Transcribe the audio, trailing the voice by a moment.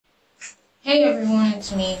Hey everyone,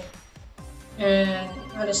 it's me, and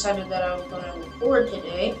I decided that I was gonna record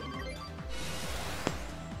today.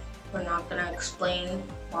 We're not gonna explain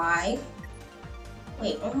why.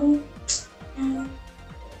 Wait, mm,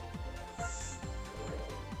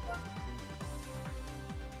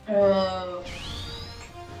 uh,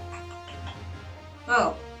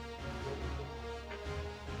 oh,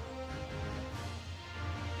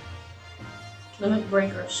 Limit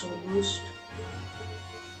Breaker Soul Boost.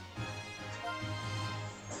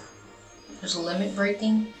 There's limit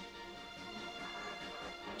breaking.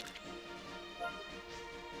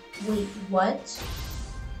 Wait, what?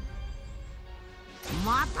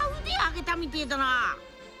 また腕上げたみてえだな。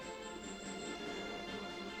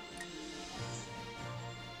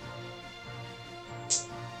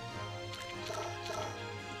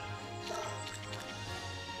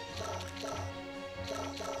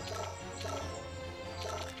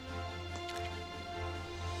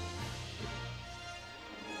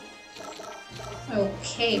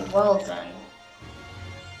Okay, well then.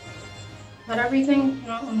 But everything?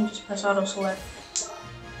 No, let me just press auto select.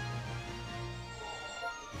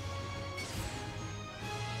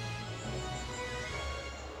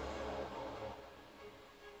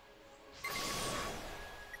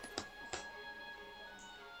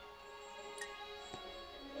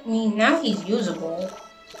 I mean, now he's usable.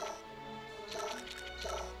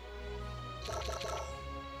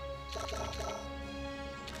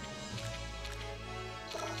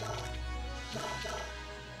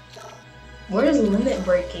 Where is limit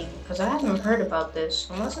breaking? Because I haven't heard about this,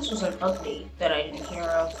 unless this was an update that I didn't hear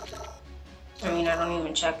of. I mean, I don't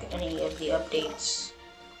even check any of the updates.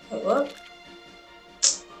 Wait, what?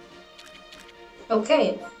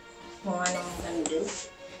 Okay. Well, I know what I'm gonna do.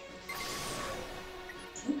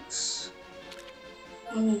 Oops.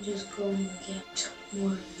 Let me just go and get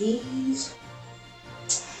more of these.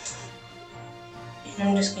 And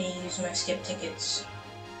I'm just gonna use my skip tickets.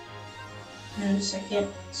 In a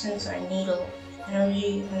second, since I need a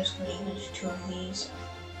energy, I'm just gonna use 2 of these.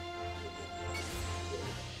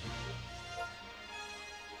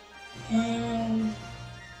 And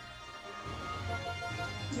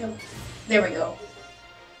yep, there we go.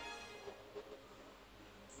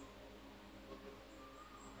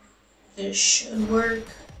 This should work.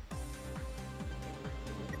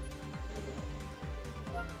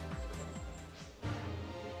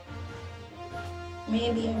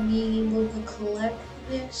 Maybe I'll be able to collect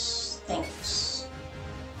this. Thanks.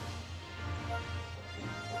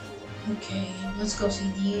 Okay, let's go see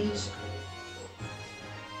these.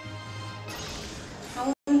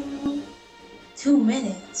 How long? 2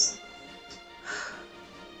 minutes.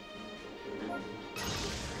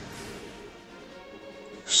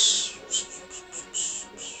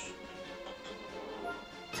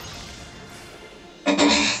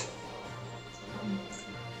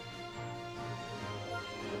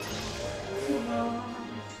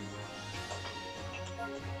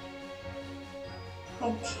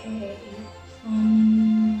 Okay.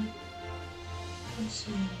 Let's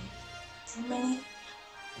see. How many?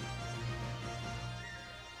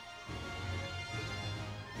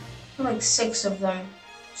 Like 6 of them.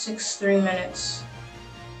 6 3 minutes.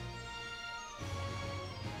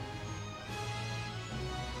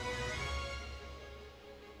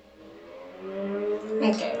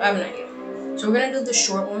 Okay, I have an idea. So we're gonna do the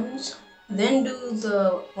short ones, then do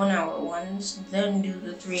the 1 hour ones, then do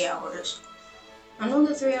the 3 hours. I know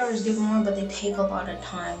the 3 hours give more, but they take a lot of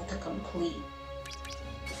time to complete.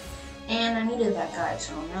 And I needed that guy,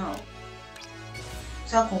 so no.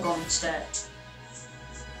 Sal can go instead.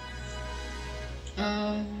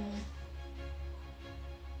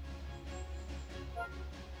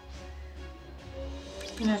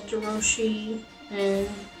 Master Roshi, and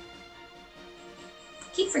I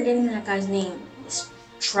keep forgetting that guy's name. It's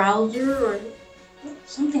Trouser or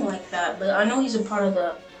something like that, but I know he's a part of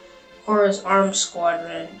the Horus Arms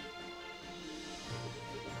Squadron.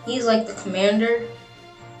 He's like the commander.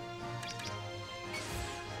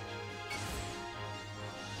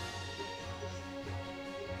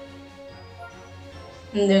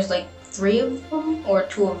 And there's like 3 of them or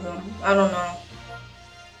 2 of them. I don't know.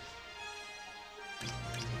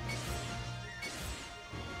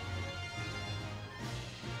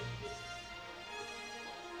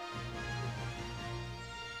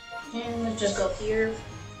 And let's just go here.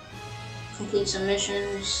 Complete some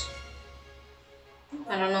missions.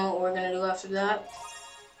 I don't know what we're gonna do after that.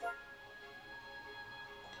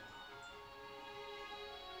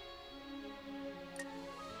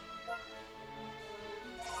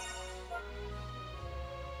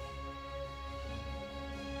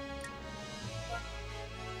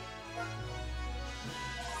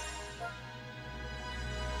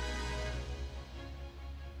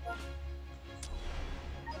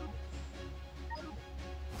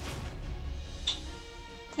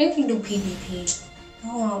 We can do PvP.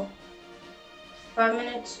 Oh, 5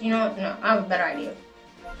 minutes? You know what? No, I have a better idea.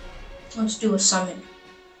 Let's do a summon.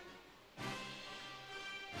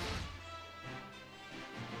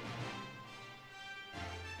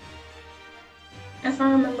 If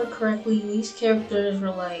I remember correctly, these characters were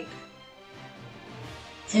like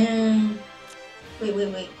him.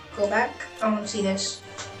 Wait. Go back. I want to see this.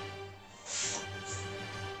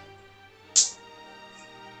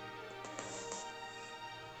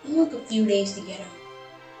 It took a few days to get him.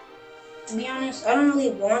 To be honest, I don't really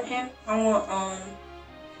want him. I want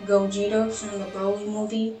Gogeta from the Broly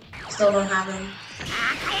movie. Still don't have him.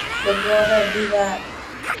 But go ahead, do that.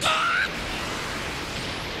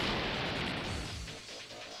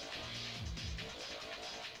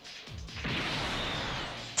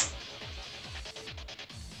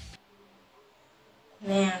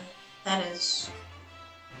 Man, that is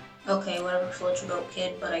okay. Whatever floats your boat,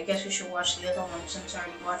 kid. But I guess we should watch the other one since I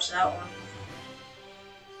already watched that one.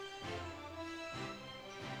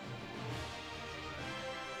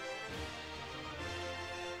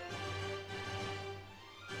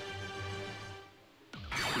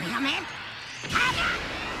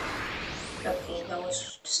 Okay, that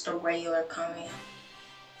was just a regular Kami.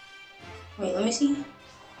 Wait, let me see.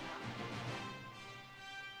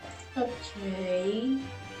 Okay.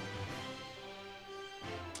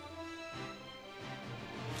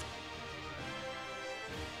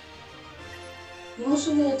 Most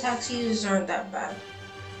of the attacks he uses aren't that bad.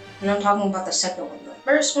 And I'm talking about the second one. The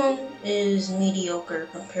first one is mediocre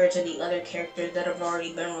compared to the other characters that have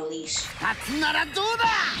already been released.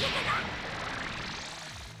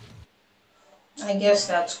 I guess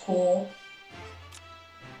that's cool.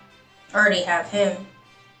 I already have him.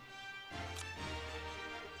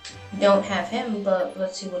 Don't have him, but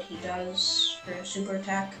let's see what he does for a super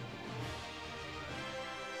attack.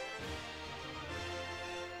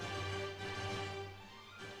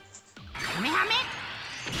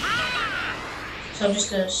 So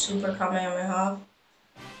just a super Kamehameha.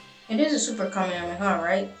 It is a super Kamehameha,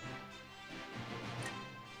 right?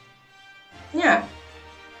 Yeah.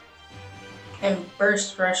 And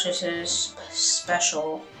Burst Rush is his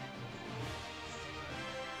special.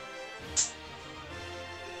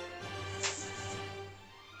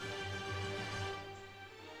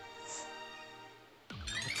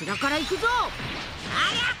 I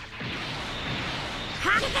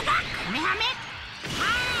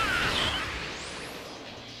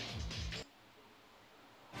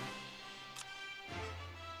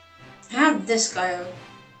have this guy.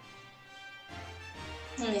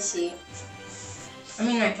 Let me see. I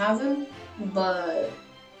mean, I have him, but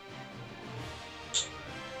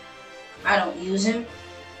I don't use him.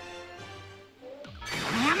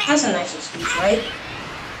 That's a nice excuse, right?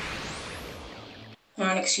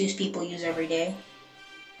 Not an excuse people use every day.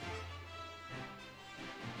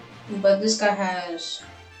 But this guy has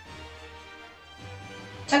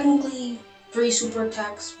technically 3 super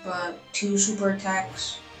attacks, but 2 super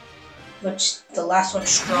attacks, which the last one's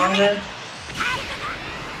stronger.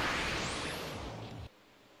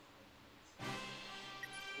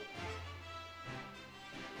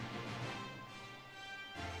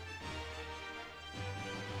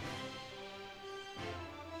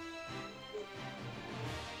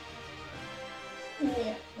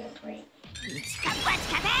 Yeah, that's right.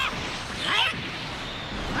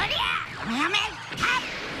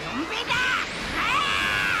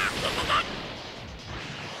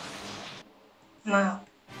 Wow.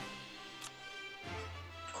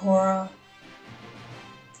 Korra.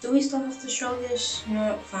 Do we still have to show this?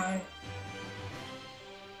 No, fine.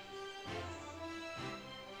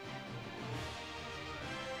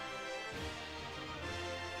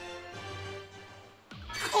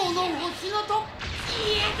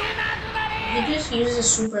 He just uses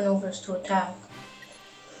supernovas to attack.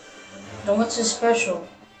 Then what's his special?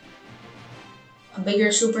 A bigger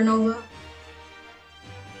supernova?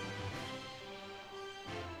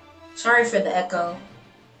 Sorry for the echo.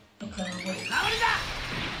 Okay,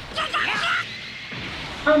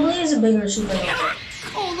 probably is a bigger supernova,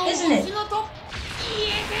 isn't it?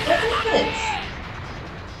 I think it is.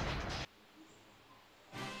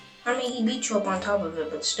 I mean, he beat you up on top of it,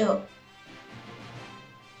 but still.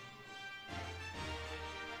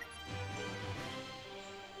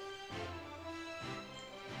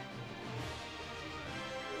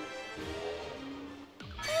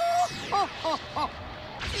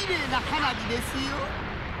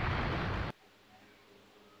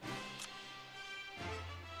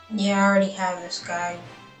 Yeah, I already have this guy.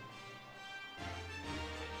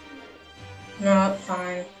 No,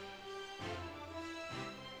 fine.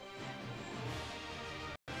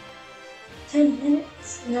 10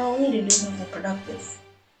 minutes? No, we need to do something productive.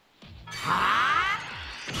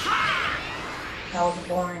 That was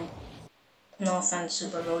boring. No offense,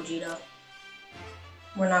 Super Gogeta.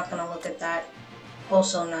 We're not gonna look at that.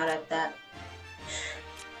 Also not at that.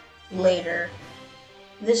 Later.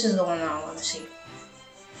 This is the one I want to see.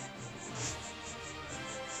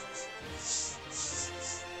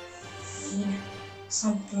 Need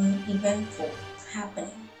something eventful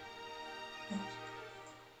happening.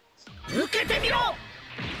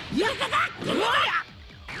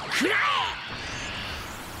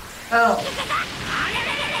 Oh.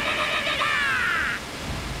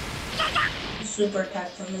 Super attack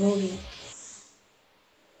from the movie.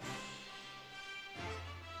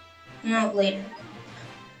 No, later.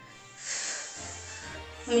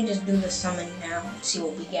 Let me just do the summon now and see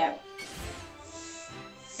what we get.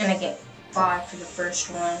 And I get 5 for the first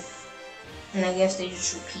one. And I guess they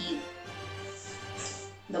just repeat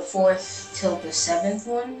the 4th till the 7th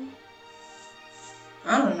one.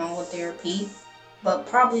 I don't know what they repeat, but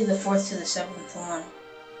probably the 4th to the 7th one.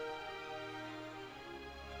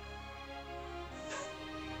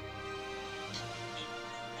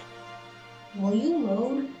 Will you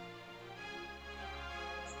load?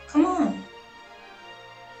 Come on.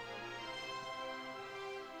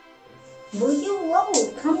 Will you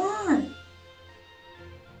load? Come on.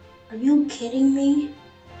 Are you kidding me?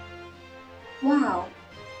 Wow.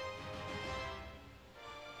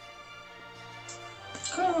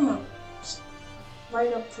 Come on.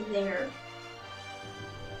 Right up to there.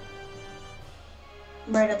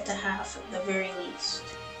 Right up to half at the very least.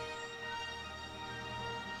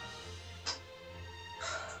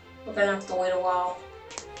 We're gonna have to wait a while.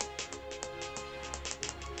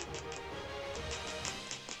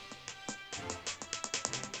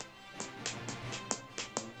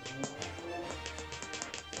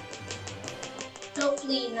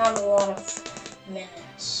 Hopefully not a lot of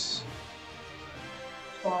minutes.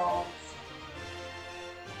 12.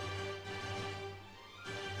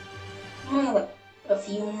 Only like a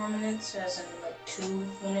few more minutes, as in like 2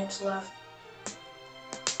 minutes left.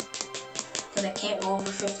 But I can't go over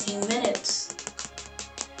 15 minutes.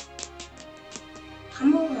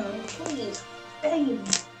 Come on, please, baby.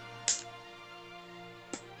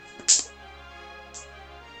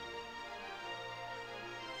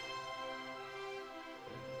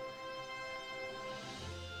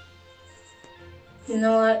 You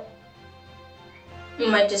know what? We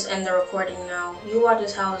might just end the recording now. You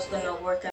watch how it's gonna work out.